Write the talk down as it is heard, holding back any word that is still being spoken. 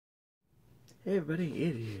Hey everybody,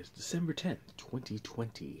 it is December 10th,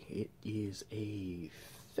 2020. It is a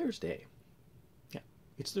Thursday. Yeah,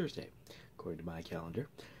 it's Thursday, according to my calendar.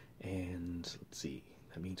 And let's see,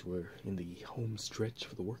 that means we're in the home stretch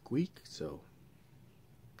for the work week, so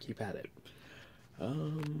keep at it.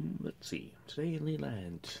 Let's see, today in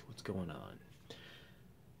Leeland, what's going on?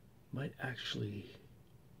 Might actually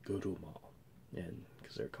go to a mall, and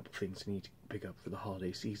because there are a couple things I need to pick up for the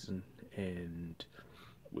holiday season, and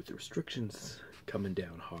with the restrictions coming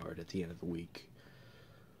down hard at the end of the week,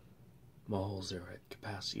 malls are at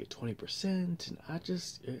capacity at 20%, and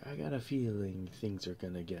I got a feeling things are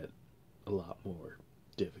gonna get a lot more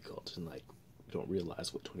difficult, and like, you don't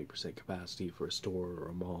realize what 20% capacity for a store or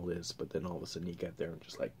a mall is, but then all of a sudden you get there and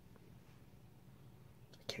just like,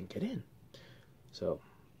 I can't get in. So,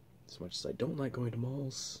 as much as I don't like going to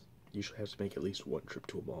malls, usually have to make at least one trip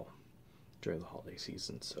to a mall during the holiday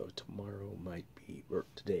season, so tomorrow might be, or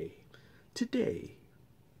today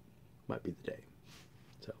might be the day.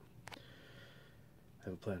 So, I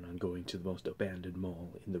have a plan on going to the most abandoned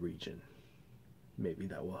mall in the region. Maybe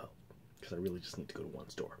that will help, because I really just need to go to one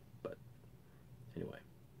store. But, anyway,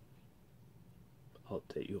 I'll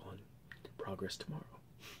update you on progress tomorrow.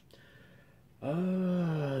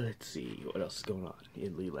 Let's see, what else is going on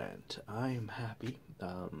in Leeland? I am happy.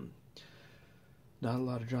 Not a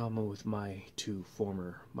lot of drama with my two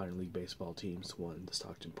former minor league baseball teams, one the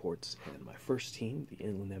Stockton Ports and my first team, the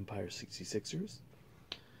Inland Empire 66ers.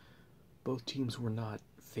 Both teams were not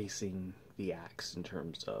facing the axe in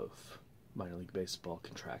terms of minor league baseball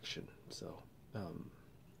contraction, so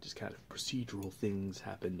just kind of procedural things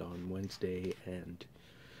happened on Wednesday, and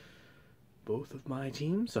both of my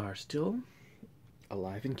teams are still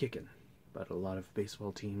alive and kicking, but a lot of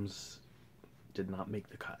baseball teams did not make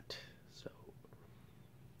the cut.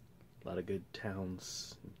 A lot of good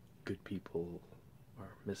towns, good people are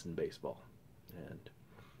missing baseball, and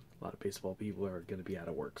a lot of baseball people are going to be out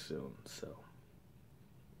of work soon, so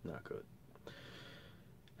not good.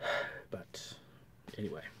 But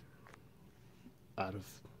anyway,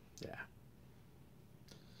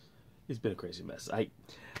 it's been a crazy mess.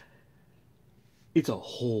 It's a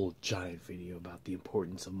whole giant video about the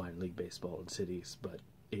importance of minor league baseball in cities, but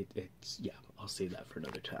it's I'll save that for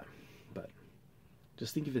another time. But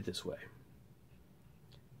just think of it this way.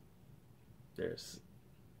 There's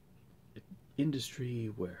an industry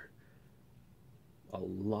where a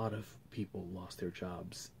lot of people lost their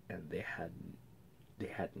jobs and they hadn't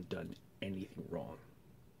done anything wrong.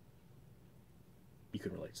 You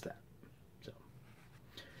can relate to that. So,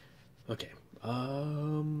 okay.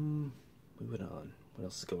 Moving on. What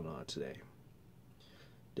else is going on today?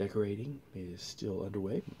 Decorating is still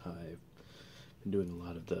underway. I've been doing a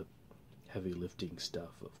lot of the heavy lifting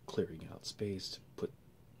stuff of clearing out space to put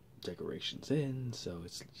decorations in, so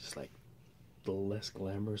it's just like the less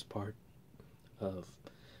glamorous part of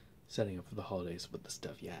setting up for the holidays, but the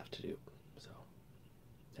stuff you have to do. So,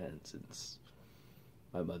 and since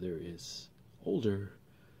my mother is older,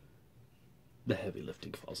 the heavy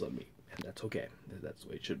lifting falls on me, and that's okay. That's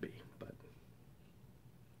the way it should be. But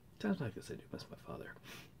times like this, I do miss my father.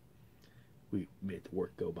 We made the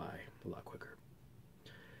work go by a lot quicker.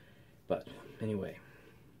 But anyway,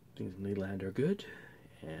 things in Leeland are good,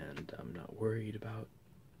 and I'm not worried about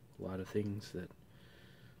a lot of things that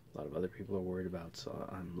a lot of other people are worried about, so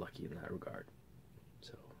I'm lucky in that regard.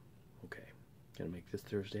 So, okay. Gonna make this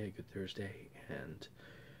Thursday a good Thursday, and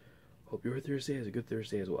hope your Thursday is a good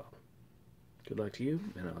Thursday as well. Good luck to you,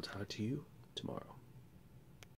 and I'll talk to you tomorrow.